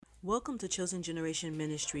Welcome to Chosen Generation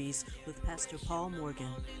Ministries with Pastor Paul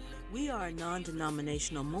Morgan. We are a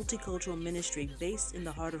non-denominational multicultural ministry based in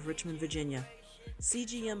the heart of Richmond, Virginia.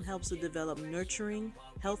 CGM helps to develop nurturing,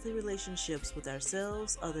 healthy relationships with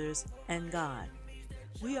ourselves, others, and God.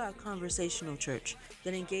 We are a conversational church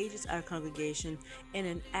that engages our congregation in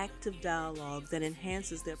an active dialogue that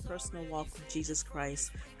enhances their personal walk with Jesus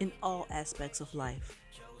Christ in all aspects of life.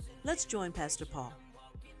 Let's join Pastor Paul.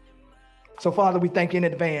 So, Father, we thank you in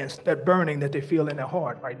advance that burning that they feel in their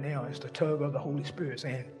heart right now is the tug of the Holy Spirit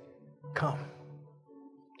saying, come,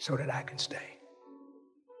 so that I can stay.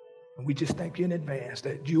 And we just thank you in advance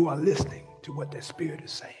that you are listening to what that Spirit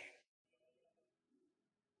is saying.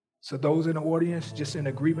 So those in the audience, just in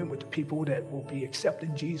agreement with the people that will be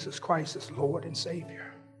accepting Jesus Christ as Lord and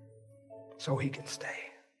Savior, so he can stay.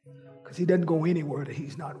 Because he doesn't go anywhere that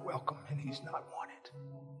he's not welcome and he's not wanted.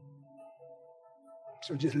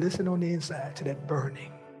 So just listen on the inside to that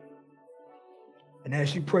burning. And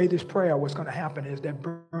as you pray this prayer, what's going to happen is that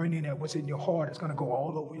burning that was in your heart is going to go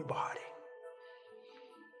all over your body.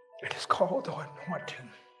 It is called the anointing.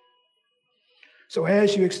 So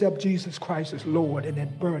as you accept Jesus Christ as Lord and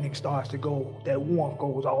that burning starts to go, that warmth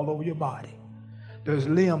goes all over your body. There's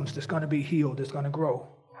limbs that's going to be healed, that's going to grow.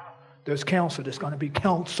 There's cancer that's going to be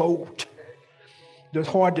counseled. There's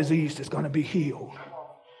heart disease that's going to be healed.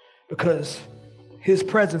 Because his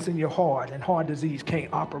presence in your heart and heart disease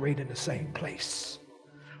can't operate in the same place.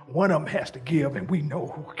 One of them has to give, and we know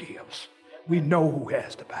who gives. We know who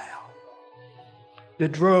has to bow. The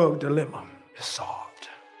drug dilemma is solved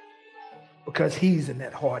because he's in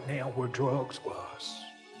that heart now where drugs was.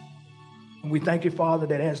 And we thank you, Father,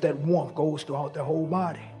 that as that warmth goes throughout the whole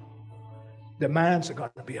body, the minds are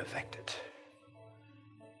going to be affected.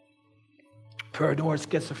 Paranoid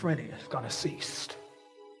schizophrenia is going to cease.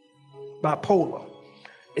 Bipolar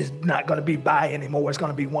is not going to be bi anymore. It's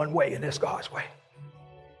going to be one way, and that's God's way.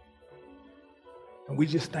 And we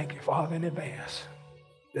just thank you, Father, in advance,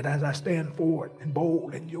 that as I stand forward and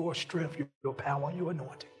bold in your strength, your power, and your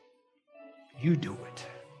anointing, you do it.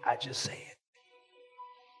 I just say it.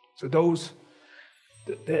 So those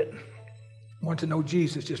that want to know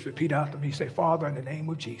Jesus, just repeat after me. Say, Father, in the name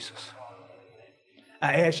of Jesus,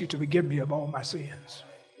 I ask you to forgive me of all my sins.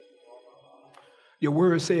 Your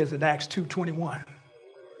word says in Acts 2:21,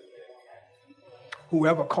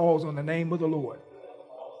 whoever calls on the name of the Lord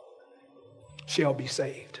shall be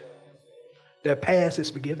saved. Their past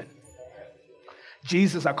is forgiven.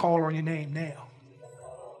 Jesus, I call on your name now.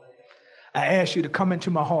 I ask you to come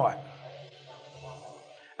into my heart.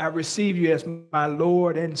 I receive you as my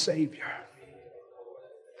Lord and Savior.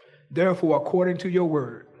 Therefore, according to your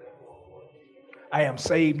word, I am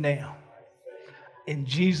saved now. In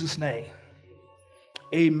Jesus' name.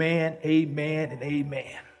 Amen, amen, and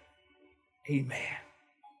amen. Amen,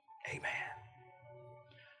 amen.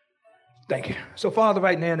 Thank you. So, Father,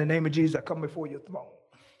 right now, in the name of Jesus, I come before your throne.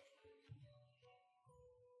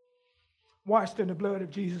 Washed in the blood of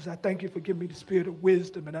Jesus, I thank you for giving me the spirit of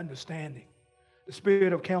wisdom and understanding, the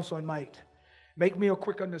spirit of counsel and might. Make me a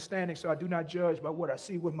quick understanding so I do not judge by what I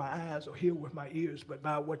see with my eyes or hear with my ears, but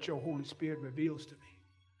by what your Holy Spirit reveals to me.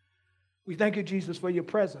 We thank you, Jesus, for your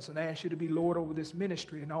presence, and I ask you to be Lord over this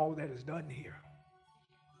ministry and all that is done here.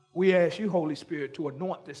 We ask you, Holy Spirit, to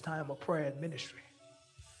anoint this time of prayer and ministry.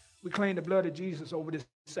 We claim the blood of Jesus over this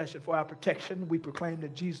session for our protection. We proclaim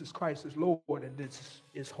that Jesus Christ is Lord, and this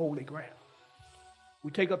is holy ground.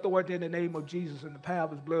 We take authority in the name of Jesus and the power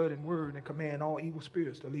of his blood and word and command all evil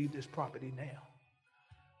spirits to leave this property now.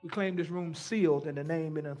 We claim this room sealed in the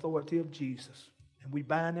name and authority of Jesus, and we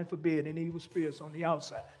bind and forbid any evil spirits on the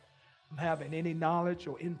outside from having any knowledge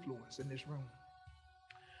or influence in this room.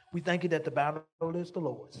 We thank you that the battle is the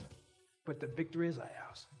Lord's, but the victory is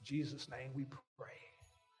ours. In Jesus' name we pray.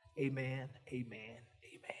 Amen, amen,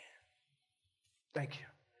 amen. Thank you.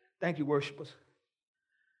 Thank you, worshipers.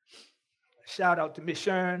 Shout out to Miss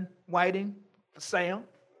Sharon Whiting for sound.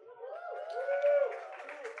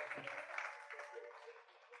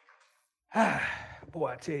 Boy,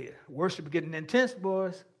 I tell you, worship is getting intense,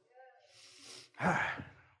 boys.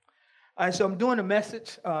 All right, so I'm doing a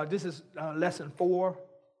message. This is lesson 4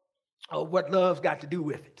 of what love's got to do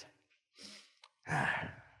with it.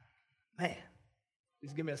 Man,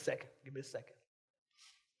 just give me a second. Give me a second.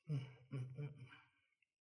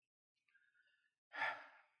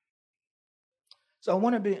 So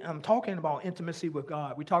I'm talking about intimacy with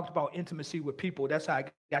God. We talked about intimacy with people. That's how I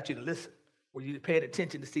got you to listen. Where you paid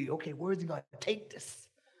attention to see, okay, where is he going to take this?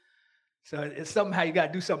 So it's somehow you got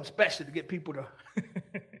to do something special to get people to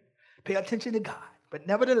pay attention to God. But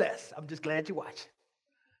nevertheless, I'm just glad you're watching.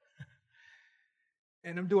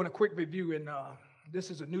 And I'm doing a quick review in This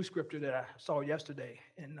is a new scripture that I saw yesterday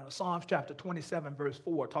in Psalms chapter 27, verse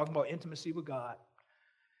 4, talking about intimacy with God.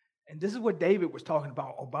 And this is what David was talking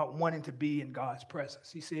about wanting to be in God's presence.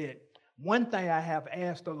 He said, one thing I have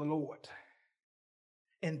asked of the Lord,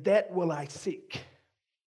 and that will I seek.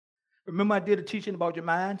 Remember I did a teaching about your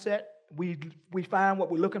mindset? We find what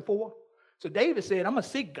we're looking for. So David said, I'm going to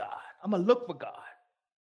seek God. I'm going to look for God.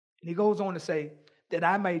 And he goes on to say, that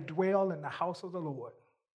I may dwell in the house of the Lord,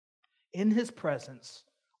 in his presence,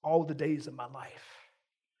 all the days of my life.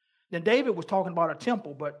 Then David was talking about a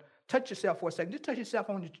temple, but touch yourself for a second. Just touch yourself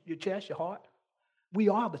on your chest, your heart. We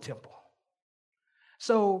are the temple.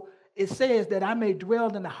 So it says that I may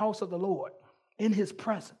dwell in the house of the Lord, in his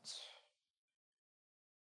presence,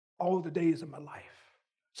 all the days of my life.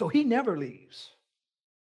 So he never leaves.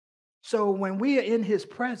 So when we are in his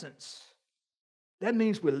presence, that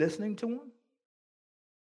means we're listening to him.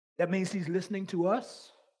 That means he's listening to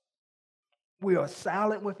us. We are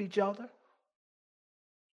silent with each other.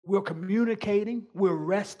 We're communicating. We're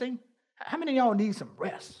resting. How many of y'all need some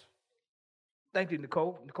rest? Thank you,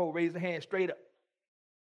 Nicole. Nicole raised her hand straight up.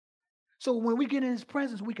 So when we get in his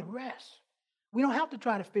presence, we can rest. We don't have to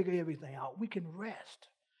try to figure everything out. We can rest.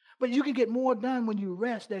 But you can get more done when you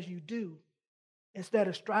rest as you do, instead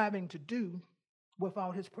of striving to do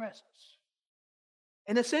without his presence.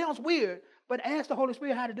 And it sounds weird, but ask the Holy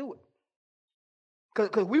Spirit how to do it.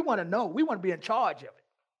 Because we want to know. We want to be in charge of it.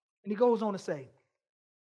 And he goes on to say,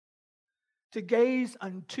 to gaze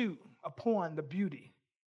upon the beauty,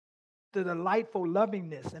 the delightful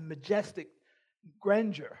lovingness and majestic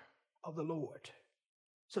grandeur of the Lord.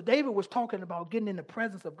 So David was talking about getting in the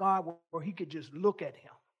presence of God where he could just look at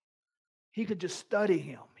him. He could just study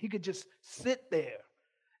him. He could just sit there.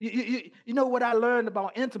 You know what I learned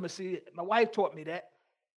about intimacy? My wife taught me that.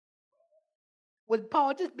 Was,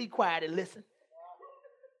 Paul, just be quiet and listen.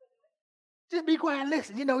 Just be quiet and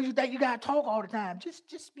listen. You know, you think you got to talk all the time.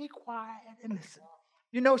 Just be quiet and listen.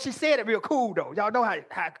 You know, she said it real cool, though. Y'all know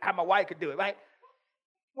how my wife could do it, right?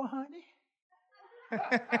 Well, honey.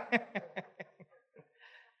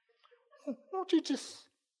 Won't you just...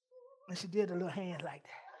 And she did a little hand like that.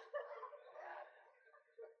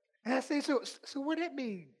 And I said, so what that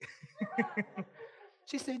mean?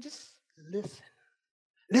 She said, just listen.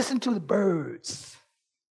 Listen to the birds.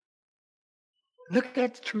 Look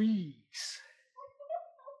at the trees.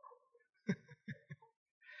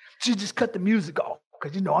 She just cut the music off,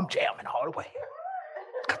 because you know I'm jamming all the way.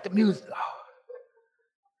 Cut the music off.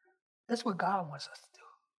 That's what God wants us to do.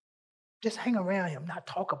 Just hang around him, not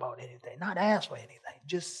talk about anything, not ask for anything.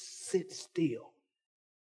 Just sit still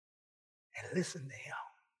and listen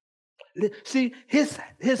to him. See, his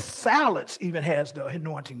silence even has the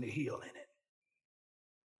anointing to heal in it.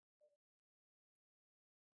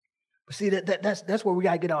 But see, that's where we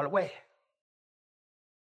got to get out of the way.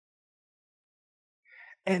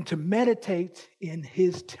 And to meditate in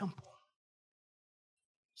his temple.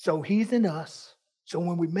 So he's in us. So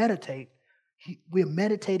when we meditate, we're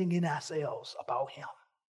meditating in ourselves about him.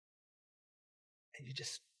 And you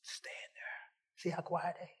just stand there. See how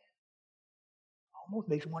quiet they are? Almost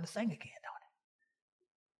makes you want to sing again, don't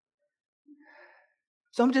it?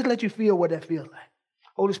 So I'm just let you feel what that feels like.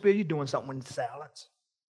 Holy Spirit, you're doing something in silence.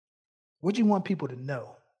 What do you want people to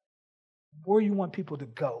know? Where you want people to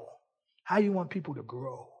go? How you want people to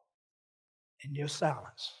grow in your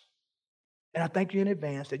silence? And I thank you in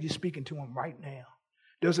advance that you're speaking to them right now.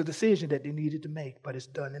 There's a decision that they needed to make, but it's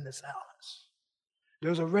done in the silence.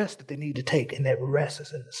 There's a rest that they need to take, and that rest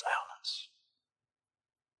is in the silence.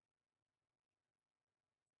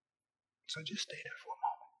 So just stay there for a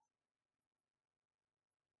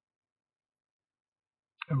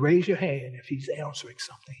moment. And raise your hand if he's answering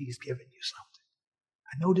something, he's giving you something.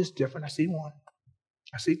 I know this is different. I see one.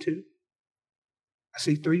 I see two. I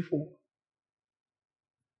see 3, 4. I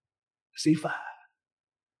see 5. I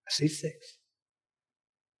see 6.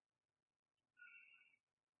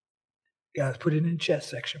 Guys, put it in the chat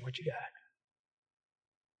section what you got.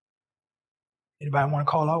 Anybody want to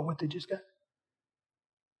call out what they just got?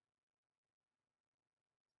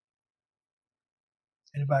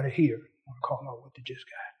 Anybody here want to call out what they just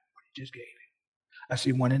got, what he just gave you? I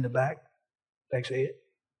see one in the back. Thanks, Ed.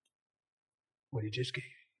 What he just gave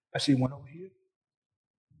you. I see one over here.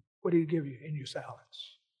 What did he give you in your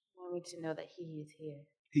silence? I want me to know that he is here.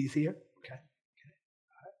 He's here? Okay.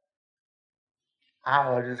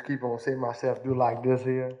 I'll just keep on seeing myself do like this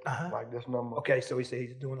here, like this number. Okay, so he said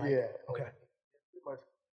he's doing like that. Okay. Pretty much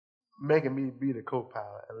making me be the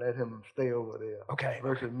co-pilot and let him stay over there. Okay.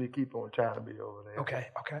 Versus me keep on trying to be over there. Okay.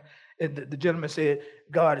 And the gentleman said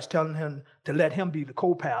God is telling him to let him be the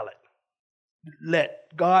co-pilot.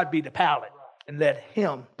 Let God be the pilot. and let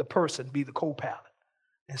him, the person, be the co-pilot.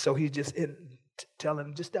 And so he's just telling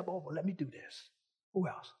him, just step over, let me do this. Who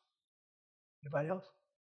else? Anybody else?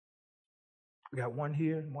 We got one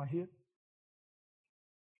here and one here.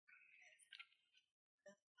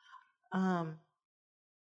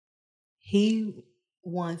 He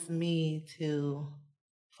wants me to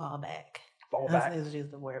fall back. Fall back. Let's use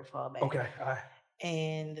the word fall back. Okay. All right.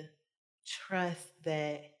 And trust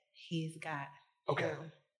that he's got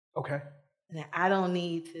him. Okay. And that I don't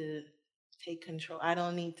need to take control. I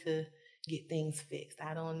don't need to get things fixed.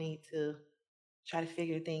 I don't need to try to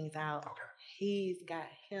figure things out. Okay. He's got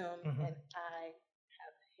him, and I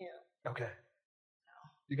have him. Okay.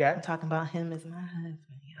 You got I'm it? talking about him as my husband.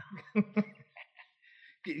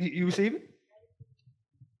 You receive it?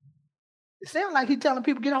 It sounds like he's telling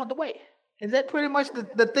people get out the way. Is that pretty much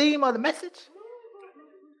the theme of the message?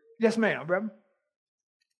 Yes, ma'am, brother.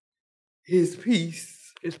 His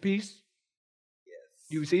peace. His peace? Yes.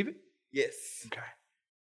 You receive it? Yes. Okay.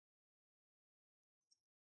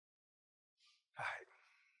 All right.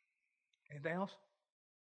 Anything else?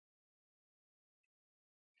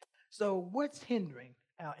 So what's hindering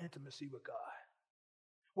our intimacy with God?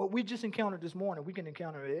 What we just encountered this morning, we can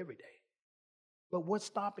encounter it every day. But what's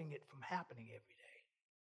stopping it from happening every day?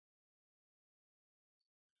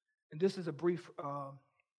 And this is a brief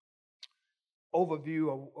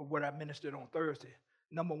overview of what I ministered on Thursday.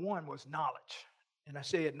 Number one was knowledge. And I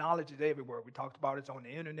said knowledge is everywhere. We talked about it's on the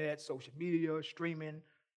internet, social media, streaming,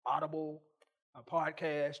 Audible,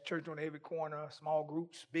 podcast, church on every corner, small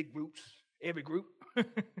groups, big groups, every group.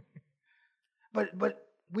 But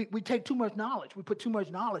we take too much knowledge. We put too much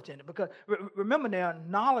knowledge in it because remember now,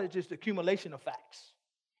 knowledge is the accumulation of facts.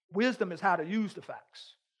 Wisdom is how to use the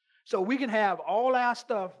facts. So we can have all our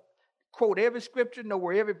stuff, quote every scripture, know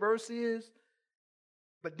where every verse is,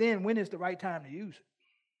 but then when is the right time to use it?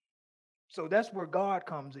 So that's where God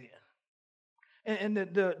comes in. And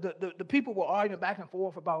the people were arguing back and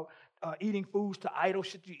forth about eating foods to idol.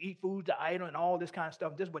 Should you eat foods to idol and all this kind of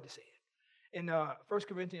stuff? This is what they said. In 1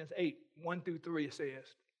 Corinthians 8, 1-3, it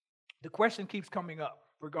says, the question keeps coming up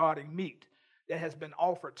regarding meat that has been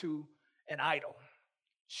offered to an idol.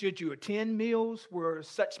 Should you attend meals where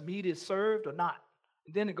such meat is served or not?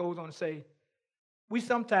 And then it goes on to say, we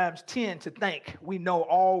sometimes tend to think we know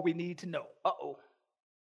all we need to know. Uh-oh.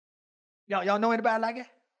 Y'all know anybody like that?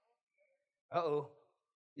 Uh-oh.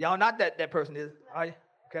 Y'all not that person is, are you?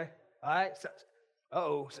 Okay. All right.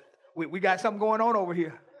 Uh-oh. We got something going on over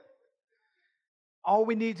here. All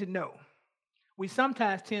we need to know. We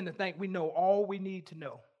sometimes tend to think we know all we need to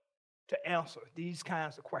know to answer these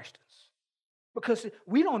kinds of questions because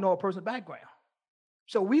we don't know a person's background.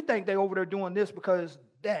 So we think they're over there doing this because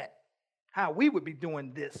how we would be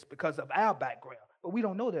doing this because of our background, but we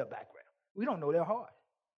don't know their background. We don't know their heart.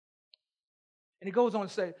 And it goes on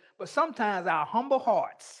to say, but sometimes our humble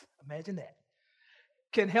hearts, imagine that,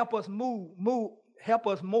 can help us help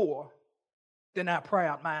us more than our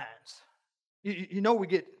proud minds. You know we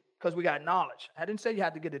get, because we got knowledge. I didn't say you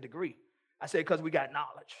had to get a degree. I said because we got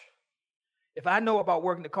knowledge. If I know about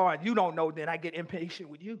working the car and you don't know, then I get impatient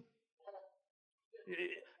with you.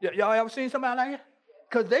 Y'all ever seen somebody like that?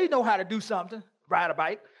 Because they know how to do something, ride a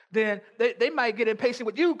bike. Then they might get impatient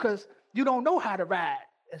with you because you don't know how to ride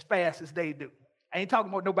as fast as they do. I ain't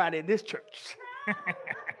talking about nobody in this church.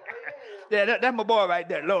 Yeah, that's my boy right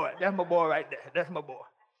there, Lord. That's my boy right there. That's my boy.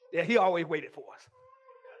 Yeah, he always waited for us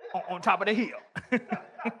on top of the hill.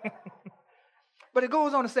 But it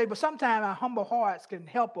goes on to say, but sometimes our humble hearts can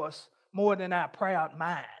help us more than our proud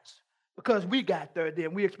minds. Because we got there,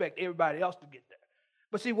 then we expect everybody else to get there.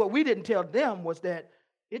 But see, what we didn't tell them was that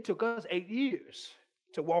it took us 8 years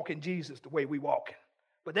to walk in Jesus the way we walking.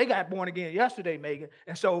 But they got born again yesterday, Megan.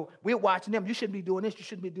 And so we're watching them. You shouldn't be doing this. You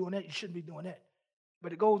shouldn't be doing that. You shouldn't be doing that.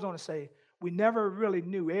 But it goes on to say, we never really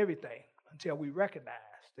knew everything until we recognized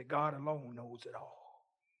that God alone knows it all.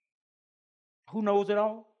 Who knows it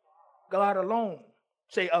all? God alone.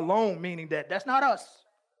 Say alone, meaning that's not us.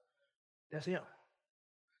 That's him.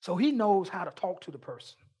 So he knows how to talk to the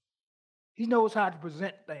person. He knows how to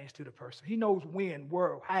present things to the person. He knows when,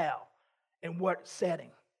 where, how, and what setting.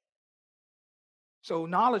 So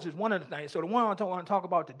knowledge is one of the things. So the one I want to talk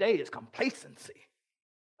about today is complacency.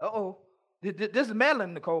 Uh-oh. This is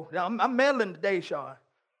meddling, Nicole. I'm meddling today, Sean.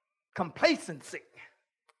 Complacency.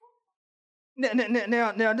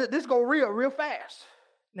 Now this go real fast.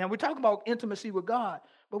 Now, we talk about intimacy with God,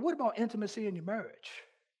 but what about intimacy in your marriage?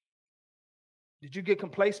 Did you get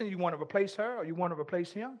complacent? You want to replace her or you want to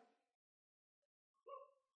replace him?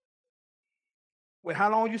 Wait, how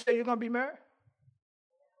long you say you're going to be married?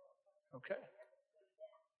 Okay.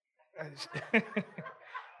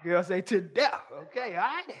 Girl say to death. Okay, all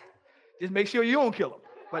right. Just make sure you don't kill him.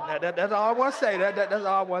 But that's all I want to say. That's all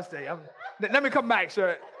I want to say. Let me come back,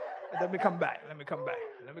 sir. Let me come back.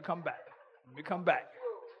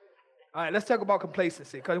 All right, let's talk about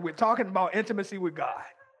complacency, because we're talking about intimacy with God.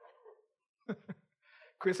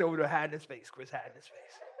 Chris over there hiding his face.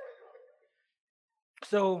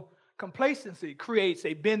 So complacency creates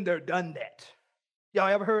a been there, done that. Y'all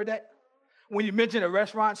ever heard that? When you mention a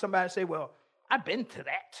restaurant, somebody say, well, I've been to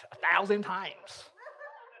that 1,000 times.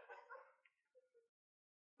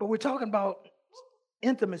 But we're talking about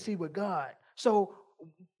intimacy with God. So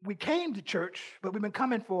we came to church, but we've been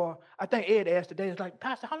coming for, I think Ed asked today, it's like,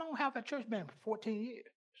 Pastor, how long have our church been? For 14 years.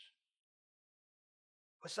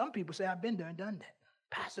 But some people say, I've been there and done that.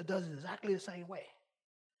 Pastor does it exactly the same way.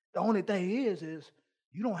 The only thing is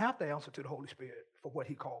you don't have to answer to the Holy Spirit for what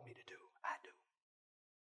he called me to do. I do.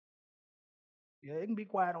 Yeah, you can be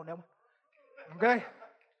quiet on that one. Okay?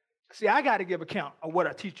 See, I got to give account of what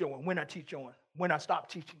I teach on, when I teach on, when I stop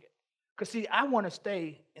teaching it. Because, see, I want to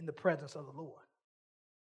stay in the presence of the Lord.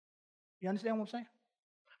 You understand what I'm saying?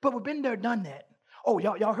 But we've been there, done that. Oh,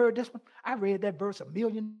 y'all heard this one? I read that verse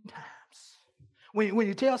 1,000,000 times. When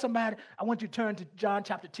you tell somebody, I want you to turn to John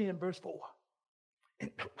chapter 10, verse 4.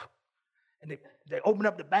 And they open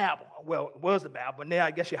up the Bible. Well, it was the Bible, but now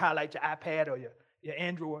I guess you highlight your iPad or your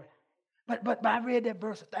Android. But I read that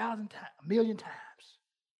verse 1,000 times, 1,000,000 times.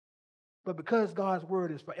 But because God's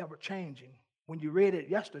word is forever changing, when you read it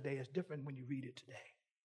yesterday, it's different when you read it today.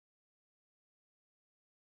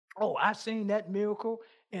 Oh, I've seen that miracle,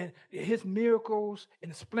 and his miracles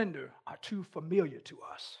and splendor are too familiar to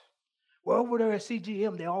us. Well, over there at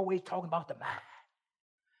CGM, they're always talking about the mind.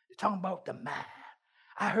 They're talking about the mind.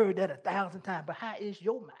 I heard that 1,000 times, but how is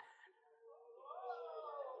your mind?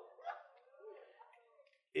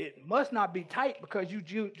 It must not be tight because you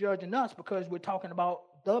judging us, because we're talking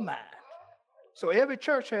about the mind. So every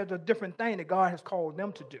church has a different thing that God has called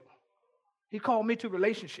them to do. He called me to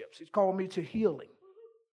relationships. He's called me to healing.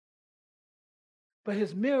 But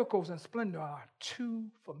his miracles and splendor are too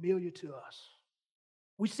familiar to us.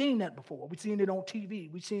 We've seen that before. We've seen it on TV.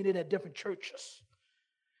 We've seen it at different churches.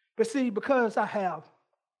 But see, because I have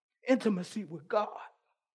intimacy with God,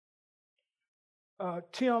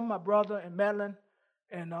 Tim, my brother, and Madeline,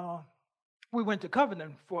 and we went to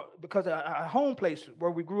Covenant because our home place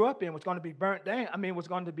where we grew up in was going to be burnt down. Was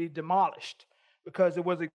going to be demolished because there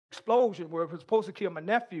was an explosion where it was supposed to kill my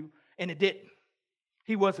nephew, and it didn't.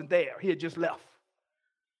 He wasn't there. He had just left.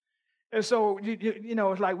 And so,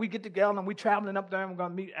 it's like we get together and we're traveling up there and we're going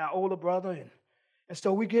to meet our older brother. And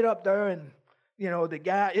so we get up there and, the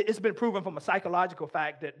guy, it's been proven from a psychological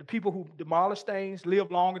fact that the people who demolish things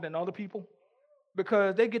live longer than other people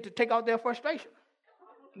because they get to take out their frustration.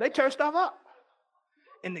 They tear stuff up.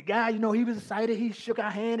 And the guy, he was excited. He shook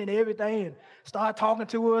our hand and everything and started talking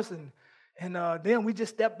to us. And then we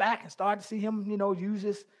just stepped back and started to see him,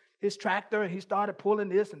 use his tractor. And he started pulling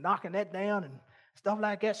this and knocking that down and stuff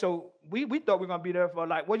like that. So we thought we were going to be there for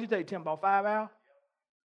what did you say, Tim, about 5 hours?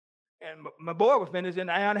 And my boy was finished in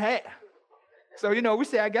an hour and a half. So, we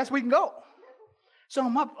said, I guess we can go. So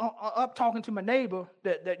I'm up talking to my neighbor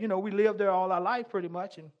that we lived there all our life pretty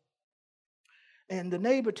much. And the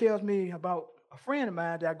neighbor tells me about a friend of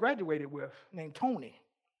mine that I graduated with named Tony.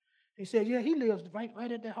 He said, yeah, he lives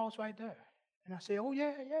right at that house right there. And I said, oh,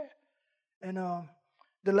 yeah. And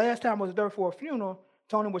the last time I was there for a funeral,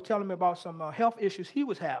 Tony was telling me about some health issues he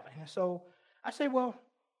was having. And so I said, well,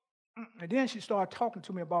 and then she started talking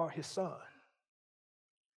to me about his son.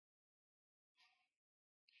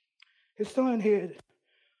 His son here,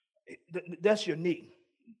 that's your knee.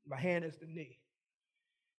 My hand is the knee.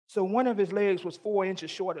 So one of his legs was 4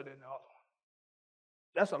 inches shorter than the other.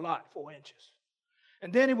 That's a lot, 4 inches.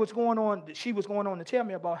 And then she was going on to tell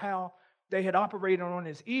me about how they had operated on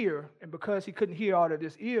his ear, and because he couldn't hear out of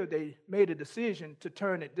this ear, they made a decision to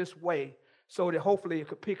turn it this way so that hopefully it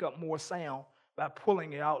could pick up more sound by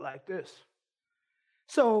pulling it out like this.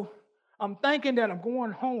 So I'm thinking that I'm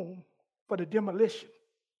going home for the demolition.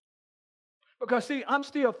 Because, see, I'm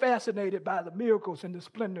still fascinated by the miracles and the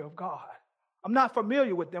splendor of God. I'm not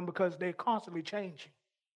familiar with them because they're constantly changing.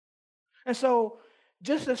 And so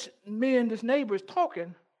just as me and this neighbor is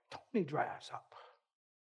talking, Tony drives up.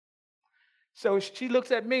 So she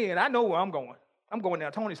looks at me, and I know where I'm going. I'm going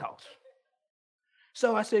down to Tony's house.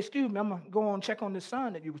 So I said, excuse me, I'm going to go and check on this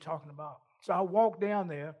son that you were talking about. So I walk down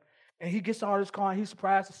there, and he gets out of his car, and he's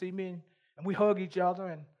surprised to see me, and we hug each other,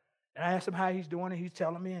 and I asked him how he's doing, and he's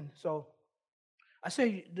telling me. And so I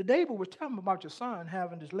said, the neighbor was telling me about your son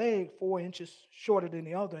having his leg 4 inches shorter than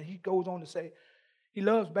the other, and he goes on to say he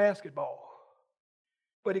loves basketball.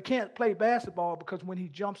 but he can't play basketball because when he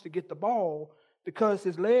jumps to get the ball, because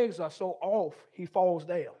his legs are so off, he falls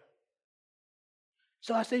down.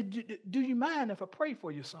 So I said, do you mind if I pray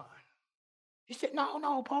for your son? He said,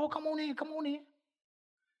 no, Paul, come on in.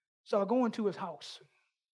 So I go into his house.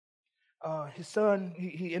 His son,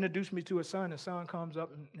 he introduced me to his son. His son comes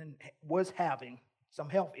up and was having some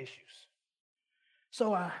health issues.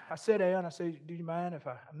 So I sat there and I said, do you mind if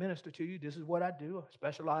I minister to you? This is what I do. I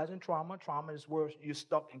specialize in trauma. Trauma is where you're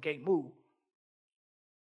stuck and can't move.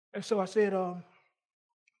 And so I said,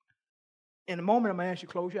 in a moment, I'm going to ask you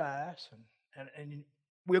to close your eyes, and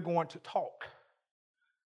we're going to talk.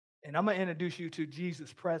 And I'm going to introduce you to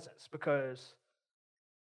Jesus' presence because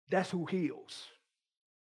that's who heals.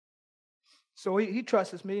 So he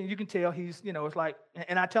trusts me, and you can tell he's, it's like,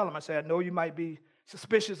 and I tell him, I say, I know you might be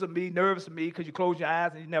suspicious of me, nervous of me because you close your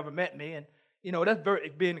eyes and you never met me. And, that's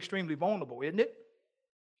being extremely vulnerable, isn't it?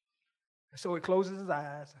 And so he closes his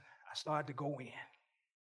eyes, and I started to go in.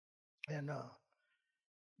 And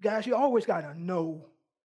guys, you always got to know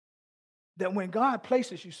that when God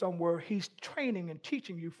places you somewhere, he's training and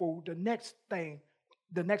teaching you for the next thing,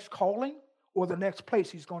 the next calling, or the next place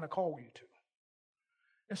he's going to call you to.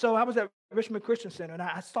 And so I was at Richmond Christian Center, and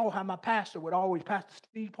I saw how my pastor would always, Pastor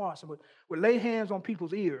Steve Parson, would lay hands on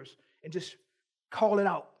people's ears and just call it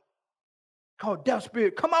out. Call deaf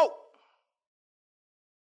spirit, come out.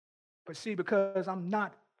 But see, because I'm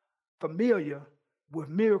not familiar with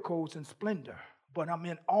miracles and splendor, but I'm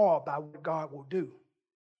in awe by what God will do,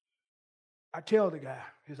 I tell the guy,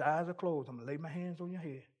 his eyes are closed, I'm going to lay my hands on your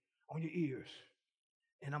head, on your ears,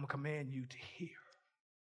 and I'm going to command you to hear.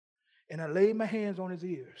 And I laid my hands on his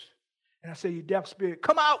ears, and I said, you deaf spirit,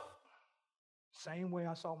 come out. Same way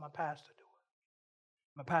I saw my pastor do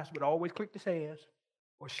it. My pastor would always click his hands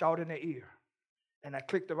or shout in their ear. And I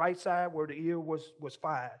clicked the right side where the ear was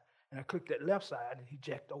fine, and I clicked that left side, and he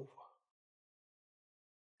jacked over.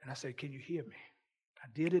 And I said, can you hear me? I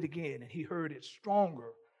did it again, and he heard it stronger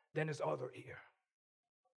than his other ear.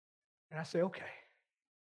 And I said, okay.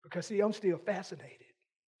 Because, see, I'm still fascinated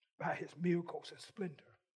by his miracles and splendor.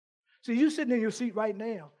 See, you're sitting in your seat right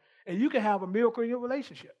now, and you can have a miracle in your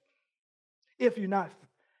relationship if you're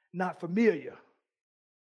not familiar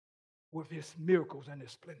with his miracles and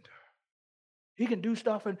his splendor. He can do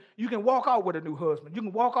stuff, and you can walk out with a new husband. You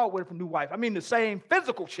can walk out with a new wife. I mean, the same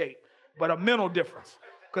physical shape, but a mental difference.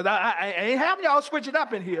 Because I ain't having y'all switch it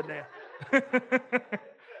up in here now.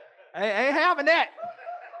 I ain't having that.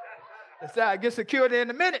 So I get security in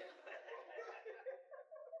a minute.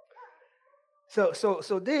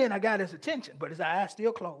 So then I got his attention, but his eyes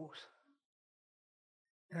still closed.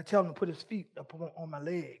 And I tell him to put his feet up on my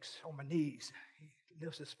legs, on my knees. He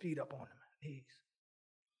lifts his feet up on my knees.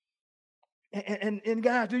 And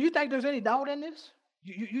guys, do you think there's any doubt in this?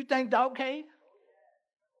 You think doubt came?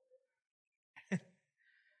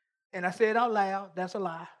 And I said out loud, that's a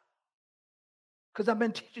lie. Because I've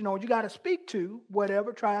been teaching on you got to speak to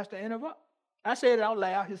whatever tries to interrupt. I said it out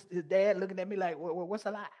loud. His dad looking at me like, well, what's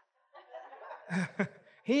a lie?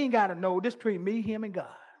 He ain't got to know this between me, him, and God.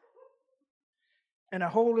 And I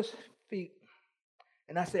hold his feet,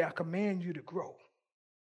 and I say, I command you to grow.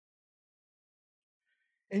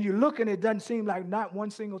 And you look, and it doesn't seem like not one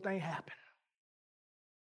single thing happened.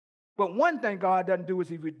 But one thing God doesn't do is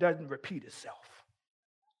he doesn't repeat himself.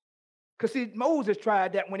 Because, see, Moses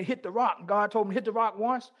tried that when he hit the rock. God told him to hit the rock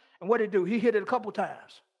once. And what did he do? He hit it a couple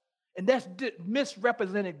times. And that's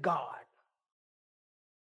misrepresented God.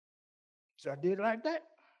 So I did it like that.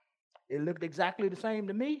 It looked exactly the same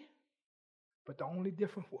to me. But the only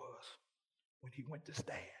difference was when he went to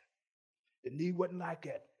stand. The knee wasn't like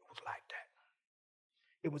that. It was like that.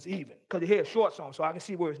 It was even. Because he had shorts on, so I could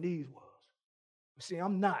see where his knees was. But see,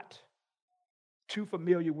 I'm not too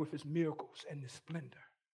familiar with his miracles and his splendor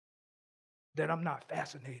that I'm not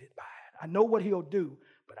fascinated by it. I know what he'll do,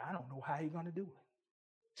 but I don't know how he's going to do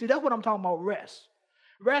it. See, that's what I'm talking about, rest.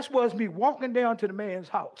 Rest was me walking down to the man's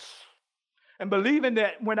house and believing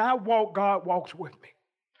that when I walk, God walks with me.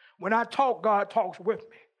 When I talk, God talks with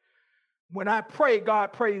me. When I pray,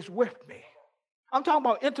 God prays with me. I'm talking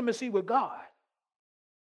about intimacy with God.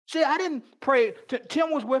 See, I didn't pray.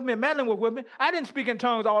 Tim was with me and Madeline was with me. I didn't speak in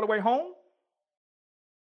tongues all the way home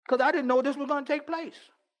because I didn't know this was going to take place.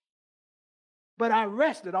 But I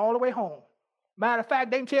rested all the way home. Matter of fact,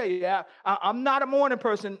 they can tell you, I'm not a morning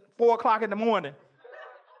person, 4 o'clock in the morning.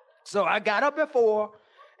 So I got up at 4,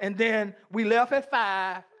 and then we left at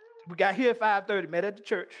 5. We got here at 5:30, met at the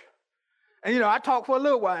church. And, I talked for a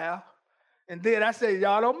little while, and then I said,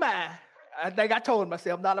 y'all don't mind. I think I told him, I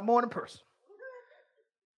said, I'm not a morning person.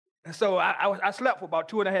 And so I slept for about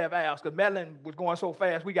 2.5 hours because Madeline was going so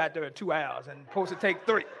fast, we got there in 2 hours and supposed to take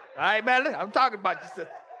 3. All right, Madeline? I'm talking about you, sister.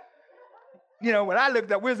 You know, when I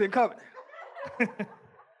looked up, we was in covenant.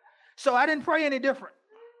 So I didn't pray any different.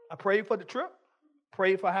 I prayed for the trip,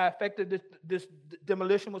 prayed for how effective this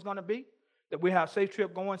demolition was going to be, that we have safe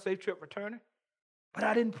trip going, safe trip returning. But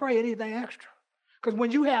I didn't pray anything extra. Because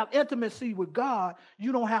when you have intimacy with God,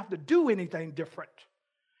 you don't have to do anything different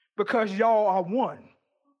because y'all are one.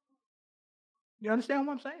 You understand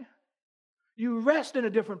what I'm saying? You rest in a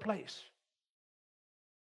different place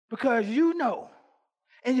because you know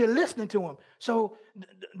and you're listening to him. So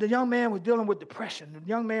the young man was dealing with depression. The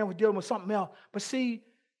young man was dealing with something else. But see,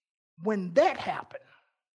 when that happened,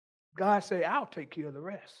 God said, I'll take care of the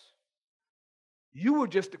rest. You were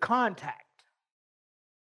just the contact.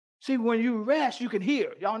 See, when you rest, you can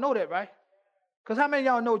hear. Y'all know that, right? Because how many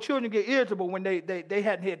of y'all know children get irritable when they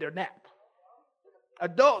hadn't had their nap?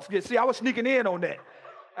 Adults get, see, I was sneaking in on that.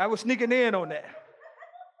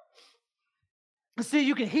 But see,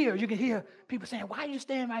 you can hear people saying, why are you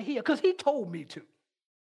staying right here? Because he told me to.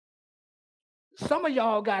 Some of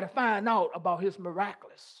y'all got to find out about his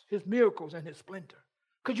miracles and his splendor.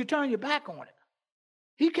 Because you turn your back on it.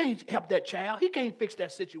 He can't help that child. He can't fix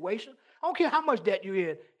that situation. I don't care how much debt you're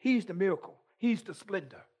in. He's the miracle. He's the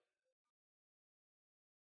splendor.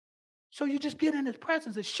 So you just get in his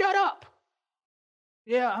presence and shut up.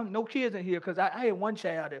 Yeah, I'm no kids in here because I had one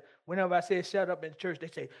child that whenever I said shut up in church, they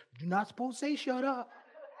say, you're not supposed to say shut up.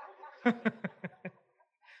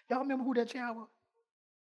 Y'all remember who that child was?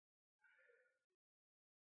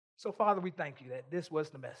 So, Father, we thank you that this was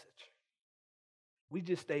the message. We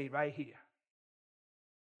just stayed right here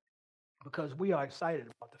because we are excited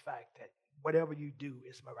about the fact that whatever you do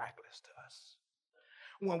is miraculous to us.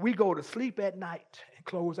 When we go to sleep at night and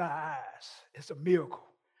close our eyes, it's a miracle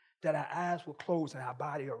that our eyes will close and our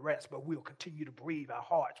body will rest, but we'll continue to breathe. Our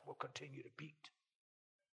hearts will continue to beat.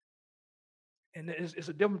 And it's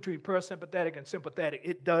a difference between parasympathetic and sympathetic.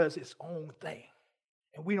 It does its own thing.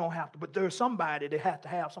 And we don't have to, but there's somebody that has to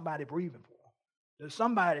have somebody breathing for them. There's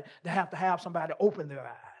somebody that has to have somebody open their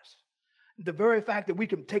eyes. The very fact that we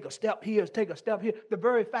can take a step here, the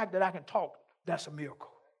very fact that I can talk, that's a miracle.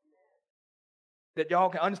 That y'all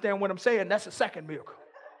can understand what I'm saying, that's a second miracle.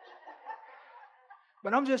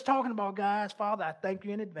 But I'm just talking about, guys, Father, I thank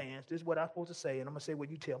you in advance. This is what I'm supposed to say, and I'm going to say what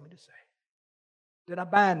you tell me to say. That I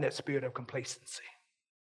bind that spirit of complacency.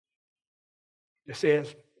 That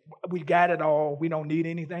says, we got it all, we don't need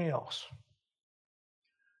anything else.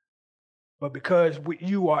 But because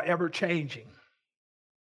you are ever changing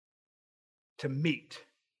to meet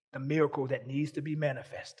the miracle that needs to be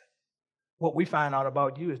manifested, what we find out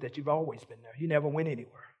about you is that you've always been there. You never went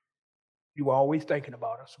anywhere. You were always thinking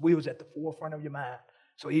about us. We was at the forefront of your mind.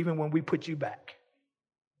 So even when we put you back,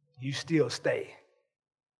 you still stay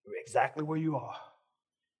exactly where you are.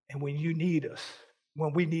 And when you need us,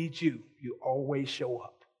 when we need you, you always show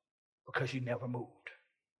up because you never moved.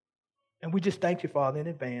 And we just thank you, Father, in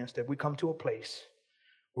advance that we come to a place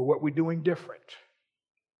where what we're doing different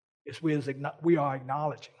is we are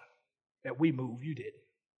acknowledging that we moved, you didn't.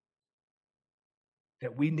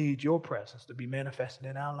 That we need your presence to be manifested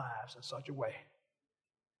in our lives in such a way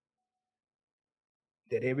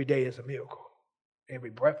that every day is a miracle. Every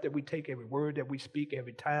breath that we take, every word that we speak,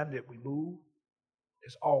 every time that we move,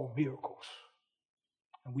 it's all miracles.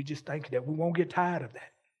 And we just thank you that we won't get tired of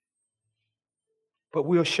that. But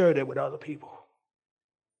we'll share that with other people.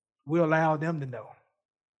 We'll allow them to know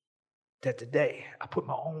that today I put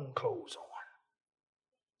my own clothes on.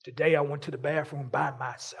 Today I went to the bathroom by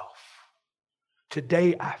myself.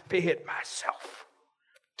 Today I fed myself.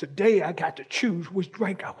 Today I got to choose which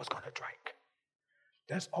drink I was going to drink.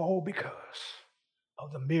 That's all because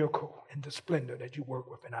of the miracle and the splendor that you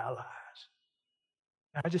work with in our lives.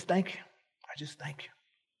 And I just thank you. I just thank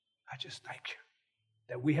you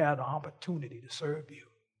that we have the opportunity to serve you.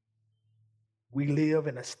 We live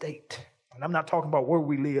in a state, and I'm not talking about where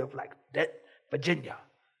we live like that, Virginia.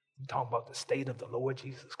 I'm talking about the state of the Lord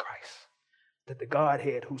Jesus Christ. That the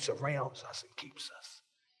Godhead who surrounds us and keeps us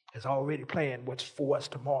is already planned what's for us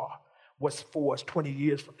tomorrow, what's for us 20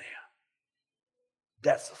 years from now.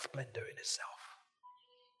 That's a splendor in itself.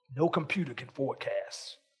 No computer can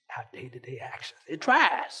forecast our day-to-day actions. It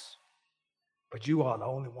tries, but you are the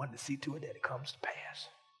only one to see to it that it comes to pass.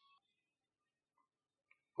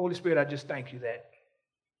 Holy Spirit, I just thank you that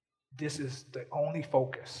this is the only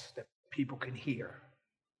focus that people can hear.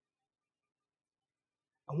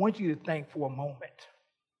 I want you to think for a moment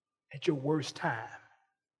at your worst time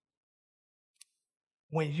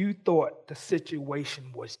when you thought the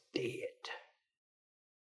situation was dead.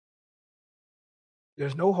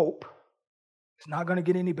 There's no hope. It's not going to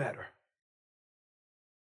get any better.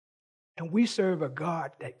 And we serve a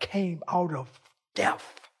God that came out of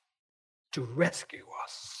death to rescue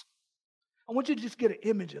us. I want you to just get an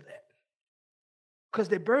image of that. Because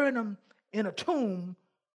they buried him in a tomb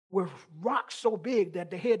with rocks so big that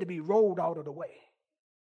they had to be rolled out of the way.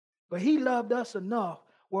 But he loved us enough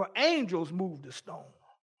where angels moved the stone.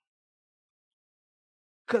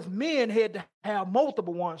 Because men had to have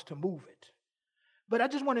multiple ones to move it. But I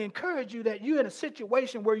just want to encourage you that you're in a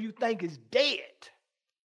situation where you think it's dead.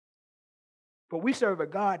 But we serve a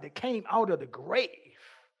God that came out of the grave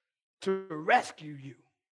to rescue you.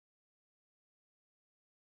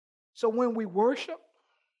 So when we worship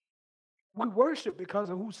because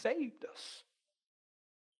of who saved us.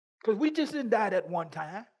 Because we just didn't die at one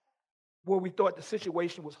time where we thought the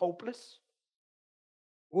situation was hopeless.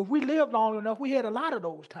 Well, if we lived long enough, we had a lot of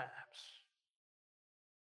those times.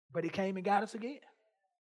 But he came and got us again.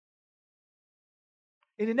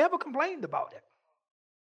 And he never complained about it.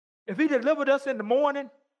 If he delivered us in the morning,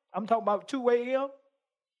 I'm talking about 2 a.m.,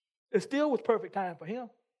 it still was perfect time for him.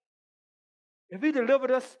 If he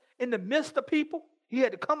delivered us in the midst of people, he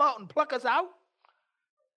had to come out and pluck us out.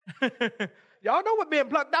 Y'all know what being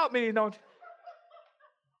plucked out means, don't you?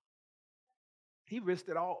 He risked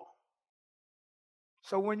it all.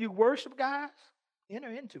 So when you worship, guys, enter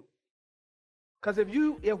into it. Because if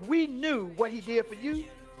we knew what he did for you,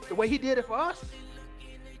 the way he did it for us,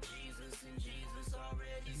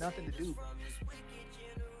 there's nothing to do.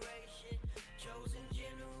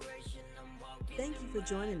 Thank you for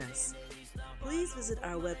joining us. Please visit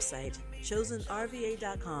our website,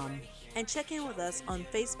 chosenrva.com, and check in with us on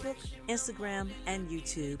Facebook, Instagram, and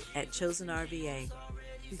YouTube at Chosen RVA.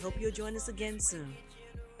 We hope you'll join us again soon.